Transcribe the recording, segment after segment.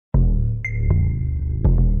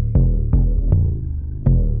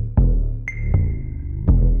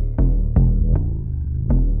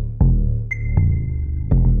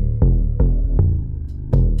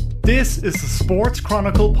This is the Sports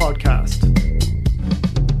Chronicle podcast.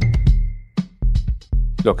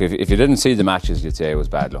 Look, if you didn't see the matches, you'd say it was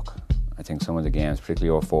bad luck. I think some of the games,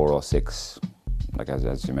 particularly 04, 06, like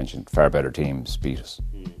as you mentioned, far better teams beat us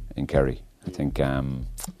in Kerry. I think,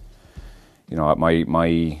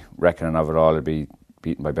 my reckoning of it all would be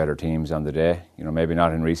beaten by better teams on the day. Maybe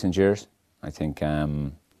not in recent years. I think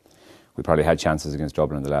we probably had chances against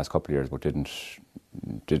Dublin in the last couple of years, but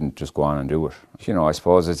didn't just go on and do it. I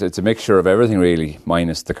suppose it's a mixture of everything really,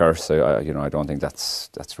 minus the curse. I don't think that's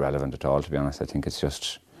relevant at all, to be honest. I think it's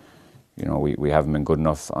just, we haven't been good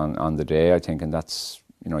enough on the day, I think, and that's,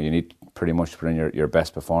 you need pretty much to put in your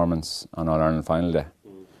best performance on All-Ireland final day.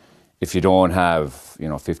 If you don't have,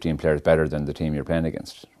 15 players better than the team you're playing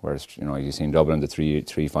against, whereas, you've seen Dublin, the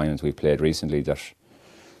three finals we've played recently that,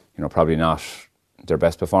 probably not their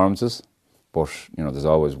best performances, but, there's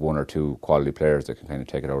always one or two quality players that can kind of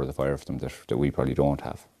take it out of the fire for them that we probably don't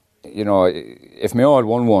have. If Mayo had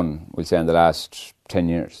won one, we'll say in the last 10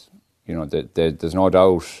 years, there's no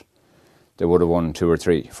doubt they would have won 2 or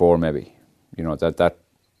 3, 4 maybe. That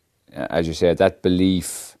as you said, that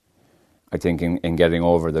belief, I think, in getting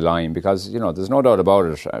over the line, because, there's no doubt about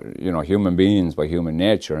it, human beings by human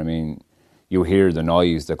nature, you hear the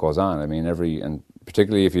noise that goes on. And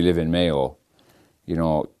particularly if you live in Mayo,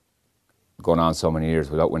 going on so many years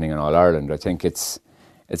without winning an All-Ireland, I think it's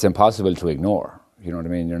impossible to ignore. You know what I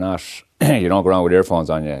mean? You're not, you don't go around with earphones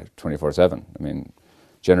on you 24/7.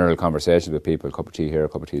 General conversations with people, a cup of tea here, a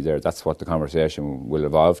cup of tea there, that's what the conversation will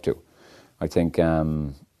evolve to. I think,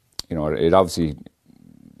 it obviously,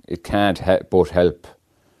 it can't but help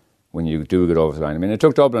when you do get over the line. It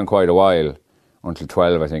took Dublin quite a while, until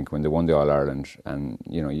 12, I think, when they won the All-Ireland. And,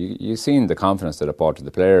 you've seen the confidence that it brought to the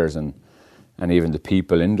players and even the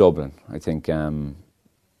people in Dublin. I think, and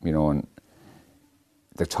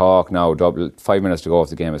the talk now, Dublin, 5 minutes to go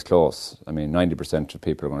if the game is close. 90% of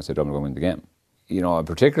people are going to say Dublin are going to win the game. And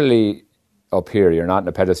particularly up here, you're not in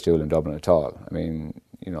a pedestal in Dublin at all.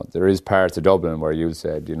 There is parts of Dublin where you'll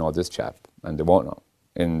say, this chap, and they won't know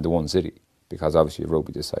in the one city, because obviously you've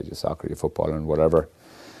rugby this side, you've soccer, you've football and whatever.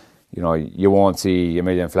 You won't see a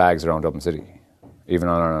million flags around Dublin City, even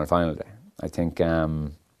on a final day. I think,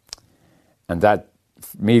 and that,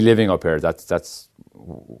 me living up here, that's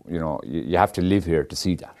you have to live here to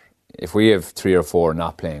see that. If we have 3 or 4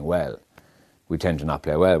 not playing well, we tend to not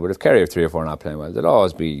play well. But if Kerry have 3 or 4 not playing well, there'll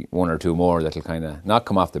always be 1 or 2 more that'll kind of not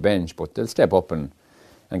come off the bench, but they'll step up and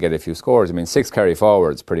get a few scores. 6 Kerry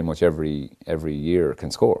forwards pretty much every year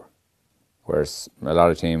can score, whereas a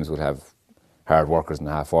lot of teams would have hard workers in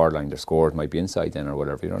the half-forward line. Their scores might be inside then or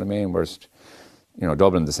whatever, you know what I mean? Whereas,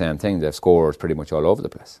 Dublin, the same thing. They have scores pretty much all over the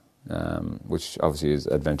place, which obviously is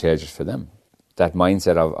advantageous for them. That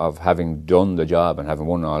mindset of having done the job and having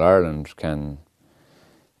won All-Ireland,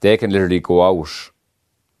 they can literally go out.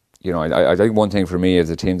 I think one thing for me is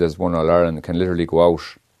a team that's won All-Ireland can literally go out,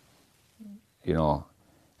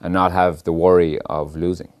 and not have the worry of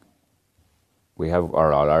losing. We have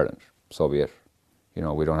our All-Ireland, so be it.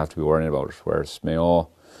 We don't have to be worrying about it. Whereas Mayo,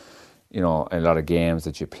 in a lot of games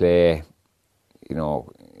that you play,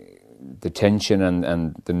 the tension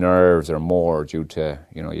and the nerves are more due to,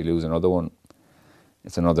 you lose another one.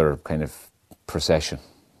 It's another kind of procession,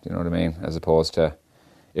 you know what I mean? As opposed to,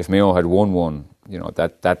 if Mayo had won one,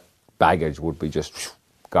 that baggage would be just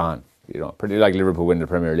gone. Pretty like Liverpool win the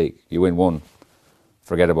Premier League. You win one,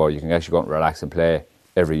 forget about it. You can actually go out and relax and play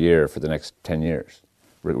every year for the next 10 years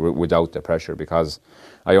without the pressure. Because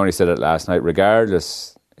I only said it last night,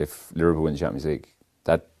 regardless if Liverpool win the Champions League,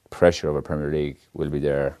 that pressure of a Premier League will be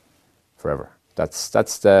there forever. That's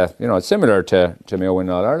the, it's similar to Mayo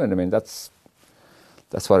winning All-Ireland.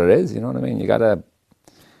 That's what it is, you know what I mean? You gotta,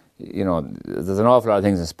 there's an awful lot of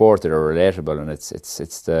things in sport that are relatable, and it's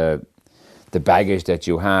the baggage that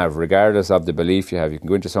you have, regardless of the belief you have. You can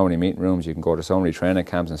go into so many meeting rooms, you can go to so many training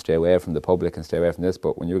camps and stay away from the public and stay away from this,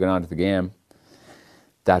 but when you get onto the game,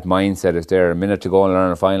 that mindset is there. A minute to go and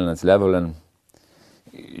learn a final and it's level, and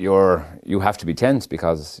you have to be tense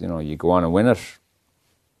because, you go on and win it,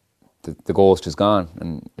 the ghost is gone,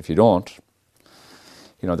 and if you don't,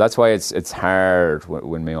 that's why it's hard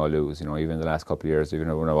when Mayo lose. Even the last couple of years,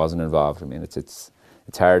 even when I wasn't involved, it's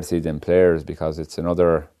hard to see them players, because it's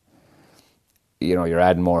another, you're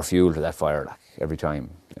adding more fuel to that fire, like, every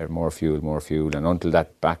time. More fuel, and until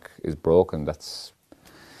that back is broken, that's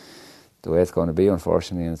the way it's going to be,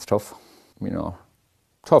 unfortunately, and it's tough.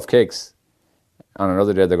 Tough kicks. On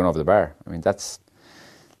another day, they're going over the bar.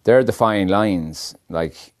 They're the fine lines,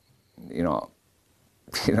 like,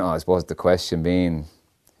 I suppose the question being,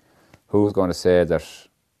 who's going to say that,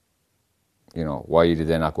 why did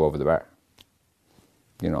they not go over the bar?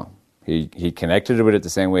 He connected with it the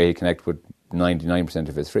same way he connected with 99%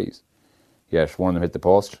 of his frees. Yet one of them hit the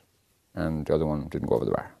post and the other one didn't go over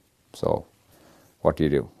the bar. So what do you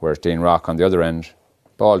do? Whereas Dean Rock on the other end,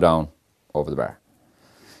 ball down, over the bar.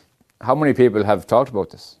 How many people have talked about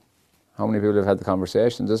this? How many people have had the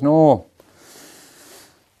conversation? There's no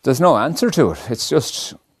answer to it. It's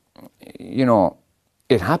just,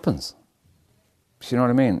 it happens. You know what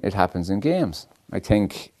I mean? It happens in games. I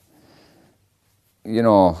think,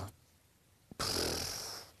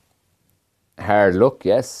 hard luck,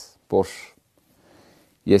 yes, but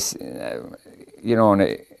yes,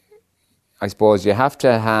 I suppose you have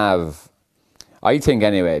to have, I think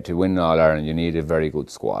anyway, to win All-Ireland, you need a very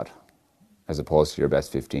good squad as opposed to your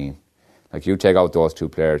best 15. Like, you take out those two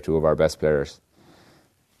players, two of our best players,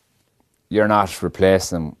 you're not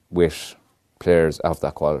replacing them with players of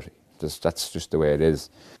that quality. That's just the way it is.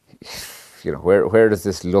 Where does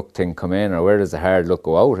this luck thing come in, or where does the hard luck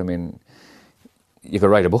go out? I mean, you could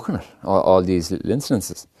write a book on it, all these little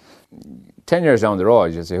instances. 10 years down the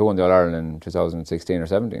road, you say, who won the All-Ireland in 2016 or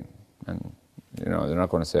 17? And, they're not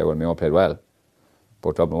going to say, well, Mayo played well,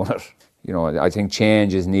 but Dublin won it. I think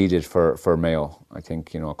change is needed for Mayo. I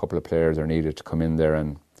think, a couple of players are needed to come in there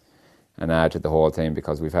and add to the whole thing,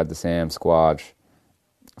 because we've had the same squad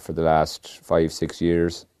for the last 5-6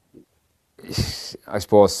 years. I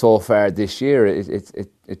suppose so far this year,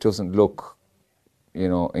 it doesn't look,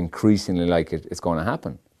 increasingly like it's going to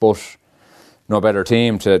happen. But no better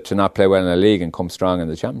team to not play well in the league and come strong in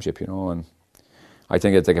the championship, and I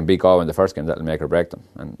think if they can beat Galway in the first game, that'll make or break them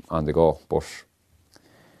and on the go. But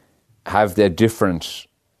have they different,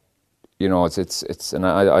 it's and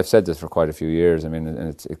I've said this for quite a few years. I mean, and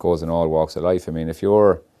it goes in all walks of life. I mean, if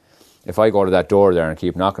I go to that door there and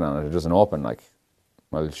keep knocking on it, it doesn't open, like,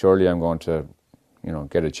 well, surely I'm going to,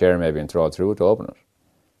 get a chair maybe and throw it through it to open it.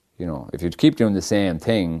 If you keep doing the same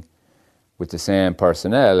thing with the same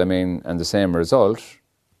personnel, I mean, and the same result,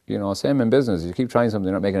 same in business. If you keep trying something,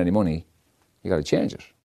 you're not making any money, you got to change it.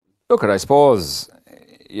 Look, I suppose,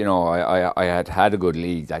 I had a good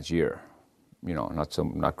league that year.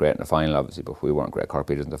 Not great in the final, obviously, but we weren't great. Cork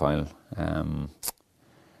beat us in the final.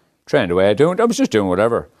 Trained away, I was just doing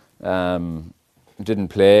whatever.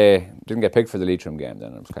 Didn't get picked for the Leitrim game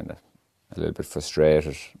then. I was kind of a little bit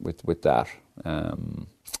frustrated with that.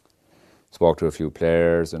 Spoke to a few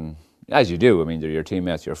players, and as you do, I mean, they're your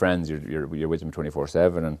teammates, your friends, you're with them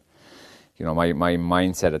 24/7, and my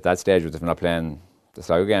mindset at that stage was, if I'm not playing the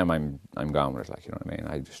Sligo game, I'm gone with it, like, you know what I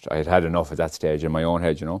mean. I had enough at that stage in my own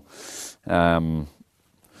head, and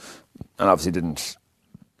obviously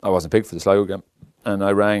I wasn't picked for the Sligo game, and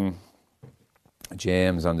I rang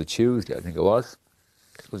James on the Tuesday, I think it was.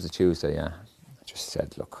 It was a Tuesday, yeah. I just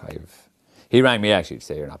said, look, he rang me actually to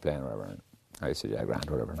say, you're not playing or whatever. And I said, yeah, grand,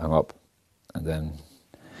 whatever, and hung up. And then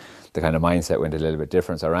the kind of mindset went a little bit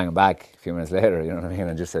different. So I rang him back a few minutes later, you know what I mean,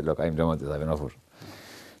 and just said, look, I'm done with this, I have enough of it.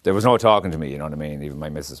 There was no talking to me, you know what I mean. Even my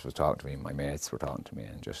missus was talking to me, my mates were talking to me,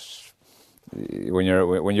 and just when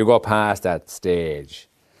you go past that stage,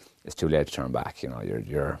 it's too late to turn back.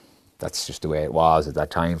 That's just the way it was at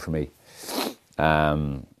that time for me.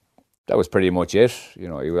 That was pretty much it. He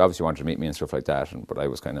obviously wanted to meet me and stuff like that, but I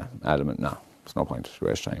was kind of adamant, no, there's no point to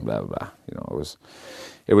waste time, blah, blah, blah.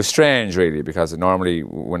 It was strange, really, because normally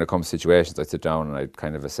when it comes to situations, I sit down and I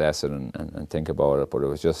kind of assess it and think about it, but it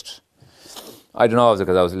was just, I don't know, it was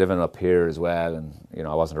because I was living up here as well, and,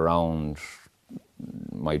 I wasn't around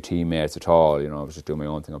my teammates at all, I was just doing my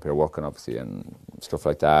own thing up here, working, obviously, and stuff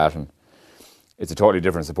like that, and it's a totally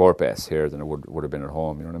different support base here than it would have been at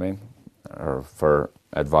home, you know what I mean? Or for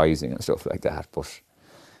advising and stuff like that. But,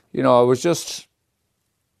 it was just,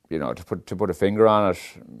 to put a finger on it,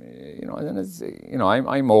 and then it's,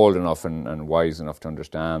 I'm old enough and wise enough to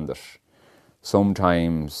understand that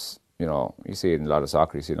sometimes, you see it in a lot of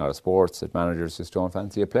soccer, you see it in a lot of sports, that managers just don't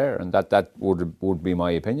fancy a player, and that would be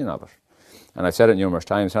my opinion of it. And I've said it numerous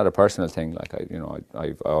times, it's not a personal thing, like,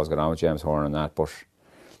 I always got on with James Horn and that, but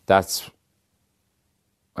that's,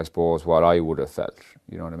 I suppose, what I would have felt,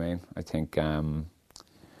 you know what I mean? I think, I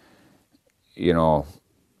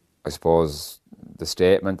suppose the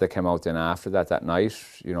statement that came out then after that night,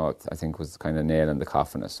 I think was kind of nail in the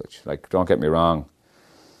coffin as such. Like, don't get me wrong,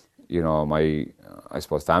 I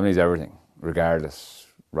suppose family's everything, regardless,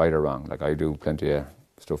 right or wrong. Like, I do plenty of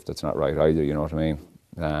stuff that's not right either, you know what I mean?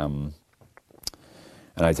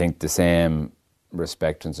 And I think the same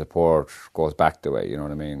respect and support goes back the way, you know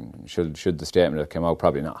what I mean? Should the statement have come out?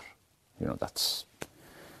 Probably not. That's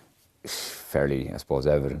fairly, I suppose,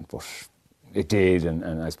 evident, but it did,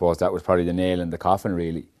 and I suppose that was probably the nail in the coffin,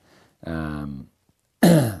 really. And,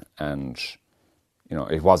 you know,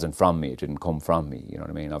 it wasn't from me. It didn't come from me. You know what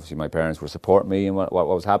I mean? Obviously, my parents were supporting me in what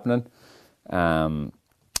was happening. You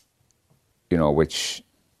know, which,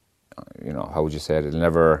 you know, how would you say it? It'll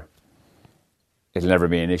never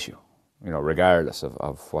be an issue, you know, regardless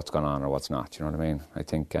of what's going on or what's not. You know what I mean? I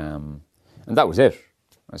think, and that was it,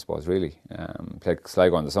 I suppose, really. Played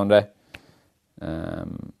Sligo on the Sunday.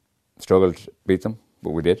 Struggled to beat them,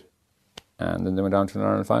 but we did. And then they went down to an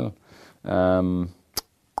Ireland final. Did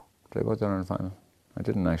I go to the Ireland final? I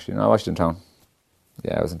didn't actually. No, I watched it in town.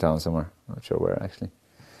 Yeah, I was in town somewhere. I'm not sure where, actually.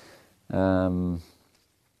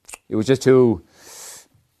 It was just too,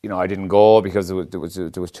 you know, I didn't go because there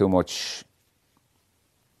was too much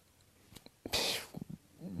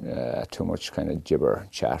kind of gibber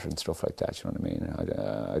chat and stuff like that. You know what I mean?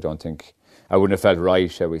 I don't think I wouldn't have felt right,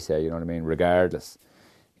 shall we say? You know what I mean? Regardless,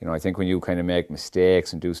 you know, I think when you kind of make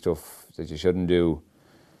mistakes and do stuff that you shouldn't do,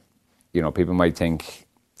 you know, people might think,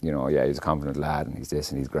 you know, yeah, he's a confident lad and he's this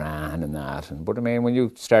and he's grand and that. But I mean, when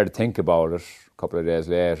you start to think about it a couple of days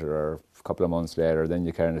later or a couple of months later, then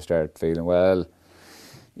you kind of start feeling, well,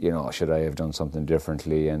 you know, should I have done something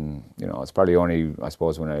differently? And, you know, it's probably only, I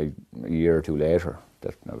suppose, when a year or two later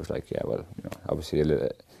that I was like, yeah, well, you know, obviously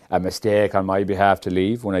a mistake on my behalf to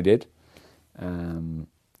leave when I did.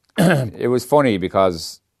 It was funny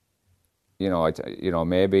because, you know,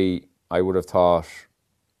 maybe I would have thought,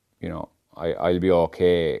 you know, I'll be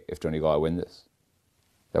okay if Donegal win this.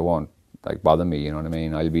 That won't, like, bother me, you know what I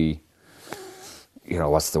mean? I'll be, you know,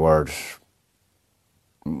 what's the word?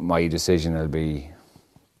 My decision will be,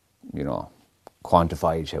 you know,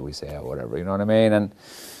 quantified, shall we say, or whatever, you know what I mean? And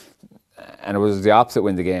it was the opposite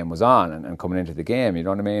when the game was on and coming into the game, you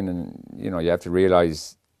know what I mean? And, you know, you have to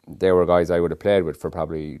realise they were guys I would have played with for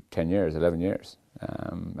probably 10 years, 11 years.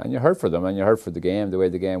 And you hurt for them and you hurt for the game, the way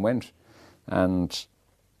the game went. And,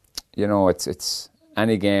 you know, it's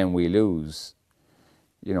any game we lose,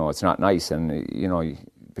 you know, it's not nice. And, you know,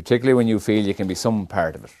 particularly when you feel you can be some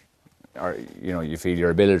part of it, or, you know, you feel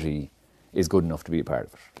your ability is good enough to be a part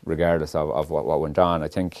of it, regardless of what went on. I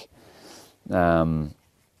think, you know,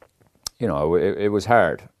 it was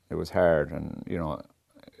hard. It was hard. And, you know,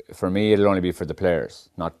 for me, it'll only be for the players,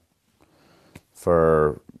 not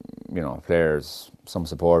for, you know, players, some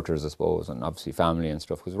supporters, I suppose, and obviously family and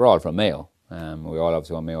stuff, because we're all from Mayo. We all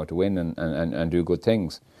obviously want Mayo to win and do good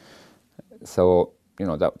things. So, you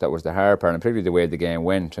know, that was the hard part, and particularly the way the game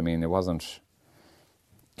went. I mean, it wasn't,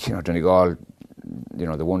 you know, Donegal, you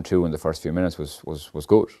know, the 1-2 in the first few minutes was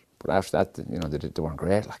good. But after that, you know, they weren't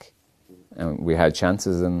great, like. And we had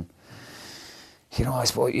chances, and, you know, I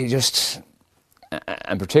suppose you just,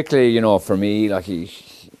 and particularly, you know, for me, like, you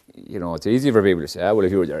know, it's easy for people to say, well,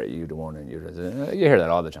 if you were there, you'd have won, and you hear that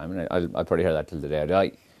all the time, and I'll probably hear that till the day I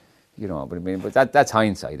die. You know, but I mean, that's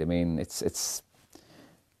hindsight. I mean, it's,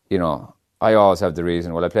 you know, I always have the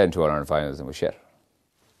reason, well, I played in 2 Ireland finals and was shit.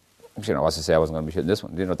 You know, what's to say I wasn't going to be shit in this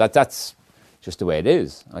one? You know, that's just the way it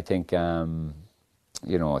is. I think, you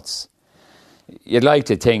know, you'd like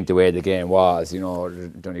to think the way the game was, you know,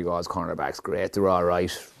 Donegal's cornerback's great, they're all right,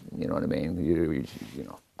 you know what I mean? You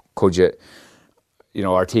know, could you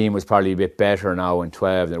know, our team was probably a bit better now in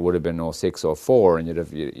 12 than it would have been 06 or 04, and you'd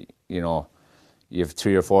have, you know, you have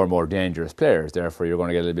 3 or 4 more dangerous players. Therefore, you're going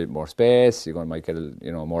to get a little bit more space. Might get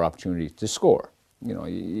more opportunity to score. You know,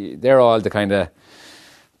 they're all the kind of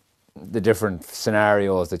the different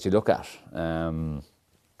scenarios that you look at.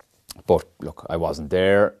 But look, I wasn't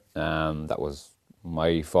there. That was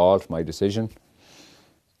my fault, my decision.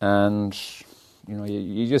 And you know,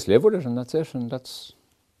 you just live with it, and that's it. And that's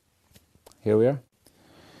here we are.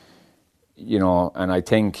 You know, and I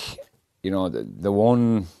think, you know, the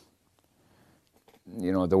one.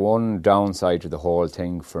 You know, the one downside to the whole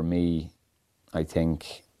thing for me, I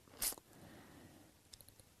think,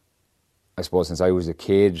 I suppose since I was a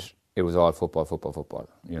kid, it was all football.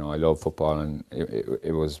 You know, I love football, and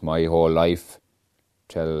it was my whole life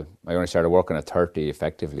till I only started working at 30,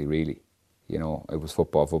 effectively, really. You know, it was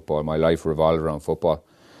football. My life revolved around football.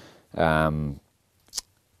 I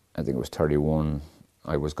think it was 31.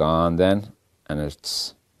 I was gone then, and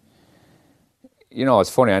it's... You know, it's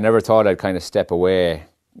funny, I never thought I'd kind of step away,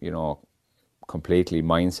 you know, completely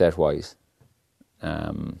mindset-wise.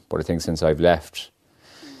 But I think since I've left,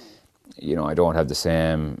 you know, I don't have the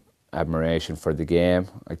same admiration for the game.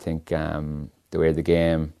 I think the way the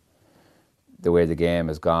game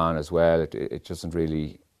has gone as well, it doesn't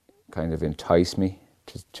really kind of entice me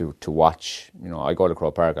to watch. You know, I go to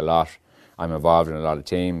Croke Park a lot. I'm involved in a lot of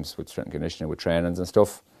teams with strength and conditioning, with trainings and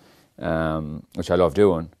stuff, which I love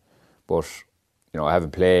doing. But you know, I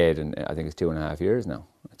haven't played in, I think it's 2.5 years now.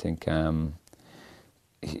 I think,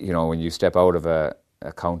 you know, when you step out of a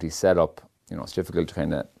county setup it's difficult to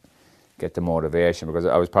kind of get the motivation, because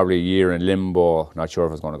I was probably a year in limbo, not sure if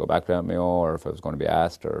I was going to go back to Mayo or if I was going to be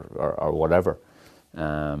asked or whatever.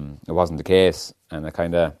 It wasn't the case, and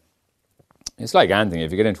it's like anything.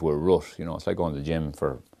 If you get into a rut, it's like going to the gym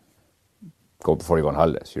before you go on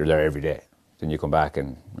holidays. You're there every day. Then you come back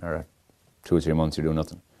and 2 or 3 months you do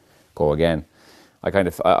nothing. Go again. I've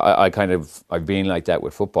been like that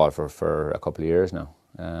with football for a couple of years now.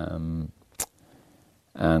 And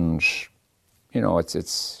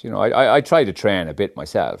I try to train a bit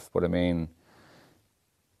myself, but I mean,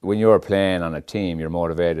 when you're playing on a team, you're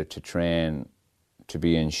motivated to train, to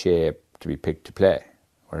be in shape, to be picked to play.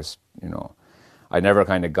 Whereas, I never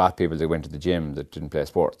kind of got people that went to the gym that didn't play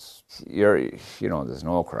sports. There's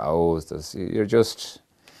no crowds. You're just,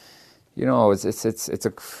 it's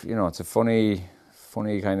a funny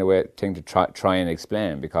kind of thing to try and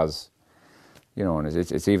explain, because, and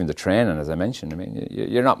it's even the training, as I mentioned. I mean,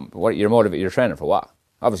 you're motivated. You're training for what?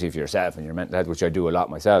 Obviously for yourself and your mental health, which I do a lot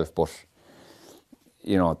myself. But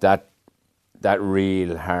that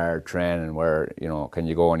real hard training where can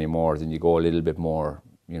you go any more? Then you go a little bit more,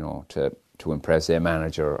 to impress a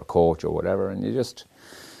manager or a coach or whatever, and you just,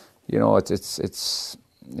 it's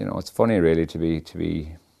funny really to be,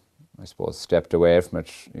 I suppose, stepped away from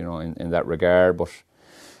it, in that regard. But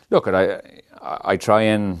look, I try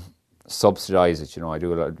and subsidise it. I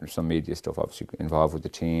do some media stuff, obviously involved with the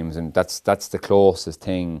teams, and that's the closest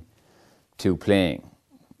thing to playing.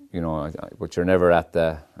 But you're never at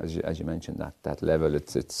the, as you mentioned, that level.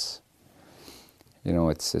 It's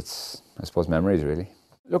I suppose memories really.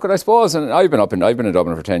 Look, I suppose, and I've been in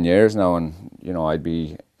Dublin for 10 years now, and I'd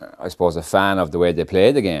be, I suppose, a fan of the way they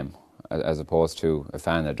play the game, as opposed to a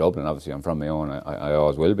fan of Dublin. Obviously, I'm from Mayo, and I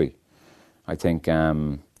always will be. I think, I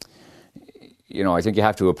think you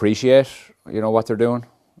have to appreciate, what they're doing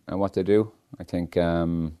and what they do. I think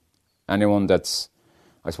anyone that's,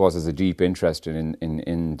 I suppose, has a deep interest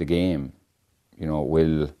in the game,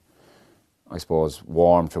 will, I suppose,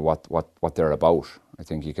 warm to what they're about. I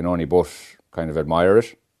think you can only but kind of admire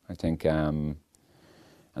it. I think, and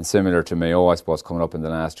similar to Mayo, I suppose, coming up in the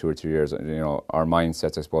last 2 or 3 years, our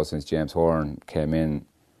mindsets, I suppose, since James Horan came in,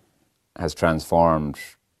 has transformed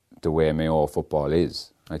the way Mayo football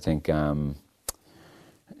is. I think, are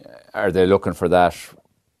they looking for that?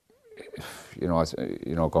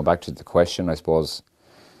 Going back to the question, I suppose,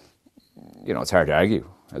 it's hard to argue.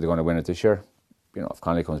 Are they going to win it this year? If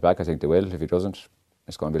Connolly comes back, I think they will. If he doesn't,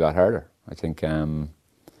 it's going to be a lot harder. I think,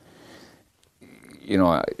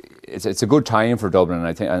 it's a good time for Dublin, and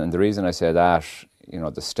I think, and the reason I say that,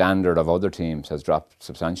 the standard of other teams has dropped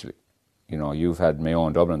substantially. You've had Mayo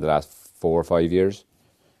and Dublin the last 4 or 5 years,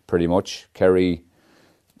 pretty much. Kerry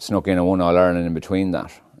snuck in and won All-Ireland in between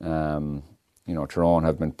that. Tyrone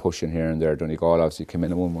have been pushing here and there. Donegal obviously came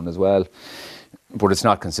in and won one as well. But it's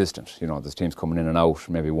not consistent. There's teams coming in and out,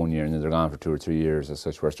 maybe 1 year and then they're gone for 2 or 3 years as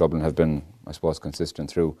such, whereas Dublin have been, I suppose, consistent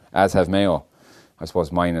through, as have Mayo, I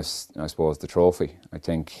suppose, minus, I suppose, the trophy. I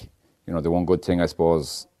think, the one good thing, I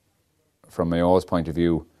suppose, from Mayo's point of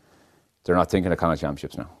view, they're not thinking of Connacht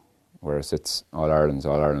Championships now, whereas it's All-Irelands.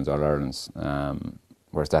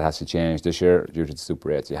 Whereas that has to change this year due to the Super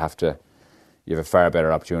 8s. You have a far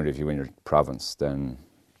better opportunity if you win your province than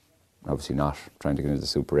obviously not trying to get into the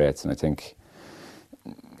Super 8s. And I think,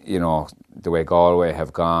 the way Galway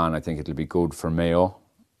have gone, I think it'll be good for Mayo.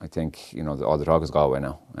 I think, all the talk is Galway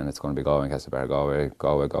now, and it's going to be Galway and Castlebar,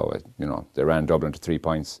 Galway. They ran Dublin to 3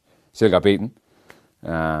 points, still got beaten.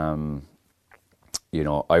 I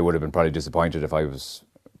would have been probably disappointed if I was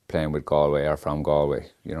playing with Galway or from Galway.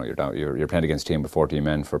 You're playing against a team with 14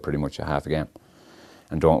 men for pretty much a half a game,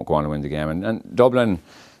 and don't go on to win the game. And Dublin,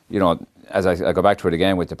 as I go back to it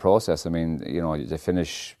again with the process, I mean,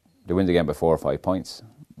 they win the game by 4 or 5 points,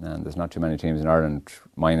 and there's not too many teams in Ireland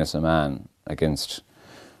minus a man against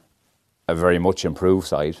a very much improved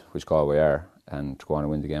side, which Galway are, and to go on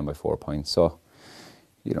and win the game by 4 points. So,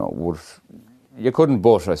 you couldn't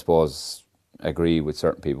but, I suppose, agree with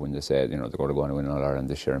certain people when they say, they're going to go on and win All-Ireland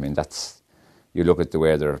this year. I mean, you look at the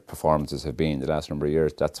way their performances have been the last number of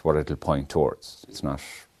years, that's what it'll point towards. It's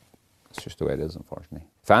just the way it is, unfortunately.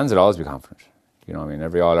 Fans will always be confident.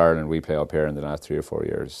 Every All-Ireland we play up here in the last 3 or 4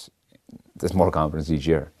 years, there's more confidence each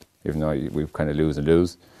year, even though we kind of lose.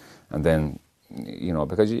 And then,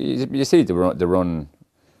 because you see the run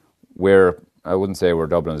where, I wouldn't say we're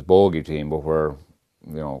Dublin's bogey team, but we're,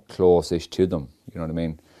 close-ish to them. You know what I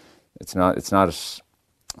mean? It's not,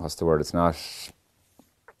 what's the word? It's not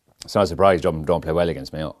a surprise Dublin don't play well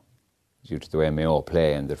against Mayo, due to the way Mayo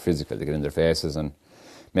play, and they're physical, they get in their faces, and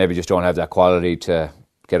maybe just don't have that quality to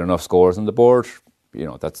get enough scores on the board.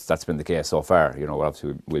 that's been the case so far.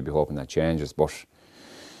 Obviously we'll be hoping that changes, but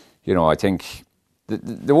I think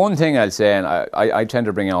the one thing I'll say, and I tend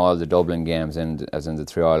to bring in all the Dublin games in, as in the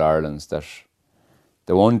 3 All-Irelands, that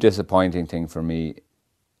the one disappointing thing for me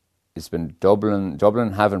has been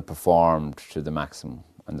Dublin haven't performed to the maximum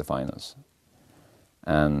in the finals.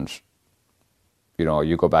 And,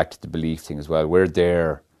 you go back to the belief thing as well. We're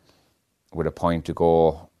there with a point to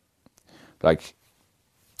go. Like,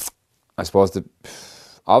 I suppose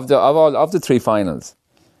of the 3 finals,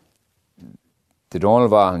 the Donald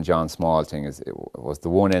Vaughan and John Small thing was the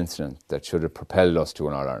one incident that should have propelled us to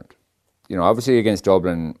an All-Ireland. Obviously against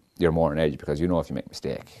Dublin, you're more on edge because if you make a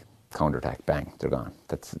mistake, counter-attack, bang, they're gone.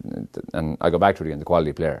 And I go back to it again, the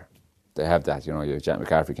quality player. They have that, you have Jack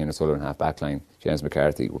McCarthy, Cian O'Sullivan, half back line, James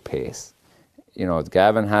McCarthy with pace.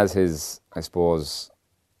 Gavin has his, I suppose,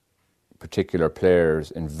 particular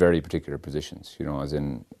players in very particular positions, as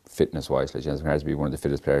in fitness-wise, like James McCarthy be one of the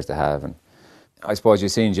fittest players to have. And I suppose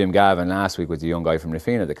you've seen Jim Gavin last week with the young guy from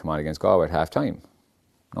Nafina that came on against Galway at half-time.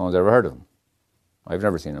 No one's ever heard of him. I've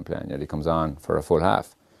never seen him playing, yet he comes on for a full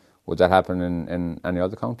half. Would that happen in any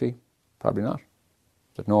other county? Probably not.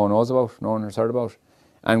 That no one knows about, no one has heard about.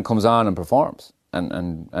 And comes on and performs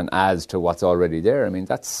and adds to what's already there. I mean,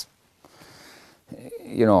 that's,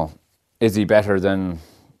 is he better than,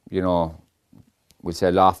 we'd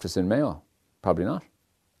say Loftus and Mayo? Probably not.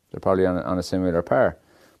 They're probably on a similar par.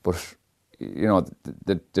 But,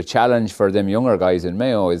 the challenge for them younger guys in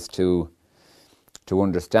Mayo is to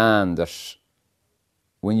understand that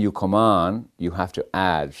when you come on, you have to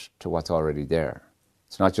add to what's already there.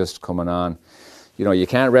 It's not just coming on. You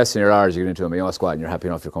can't rest in your hours. You get into a Mayo squad and you're happy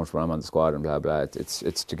enough you're comfortable, I'm on the squad and blah, blah.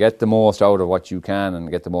 It's to get the most out of what you can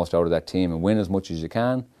and get the most out of that team and win as much as you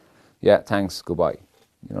can. Yeah, thanks, goodbye.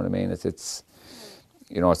 You know what I mean? It's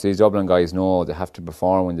these Dublin guys know they have to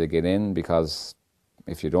perform when they get in, because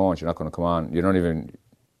if you don't, you're not going to come on. You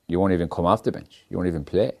won't even come off the bench. You won't even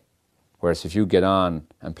play. Whereas if you get on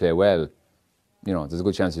and play well, there's a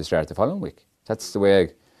good chance you start the following week. That's the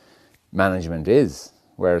way management is.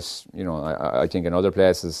 Whereas, I think in other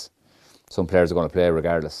places, some players are going to play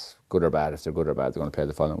regardless, good or bad. If they're good or bad, they're going to play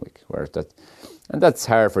the following week. And that's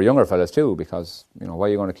hard for younger fellas too, because, why are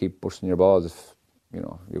you going to keep pushing your balls if,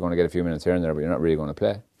 you're going to get a few minutes here and there, but you're not really going to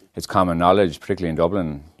play. It's common knowledge, particularly in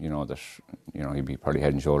Dublin, that, he'd be probably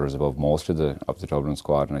head and shoulders above most of the Dublin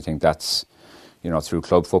squad. And I think that's, through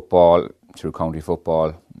club football, through county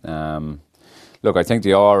football. Look, I think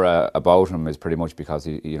the aura about him is pretty much because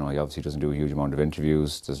he obviously doesn't do a huge amount of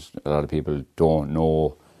interviews. There's a lot of people don't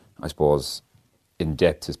know, I suppose, in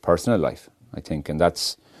depth his personal life, I think. And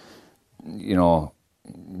that's,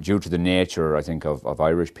 due to the nature, I think, of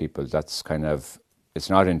Irish people, that's kind of, it's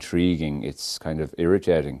not intriguing, it's kind of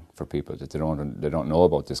irritating for people that they don't know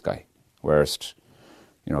about this guy. Whereas,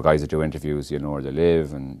 guys that do interviews, you know where they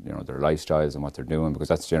live and, their lifestyles and what they're doing, because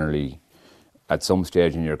that's generally, at some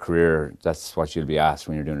stage in your career, that's what you'll be asked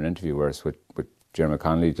when you're doing an interview. Whereas with Diarmuid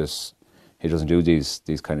Connolly, he doesn't do these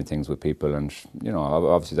kind of things with people, and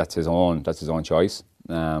obviously that's his own choice.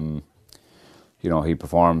 He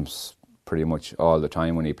performs pretty much all the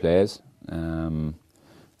time when he plays, and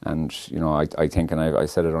I think, and I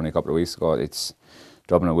said it only a couple of weeks ago,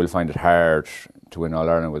 Dublin will find it hard to win All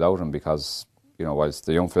Ireland without him, because whilst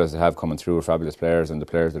the young fellas that have coming through are fabulous players, and the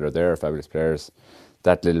players that are there are fabulous players,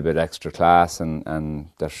 that little bit extra class and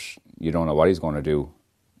that you don't know what he's going to do.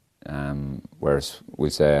 Whereas we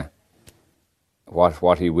say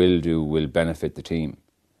what he will do will benefit the team.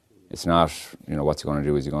 It's not, what's he going to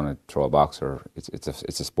do? Is he going to throw a box, or it's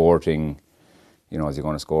a sporting, is he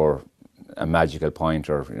going to score a magical point,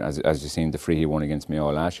 or as you've seen the free he won against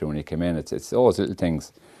Mayo last year when he came in. It's those little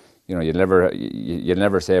things. You'd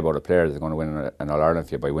never say about a player that's going to win an All Ireland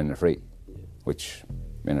for you by winning a free, which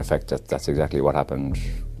in effect that's exactly what happened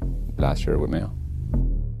last year with Mayo.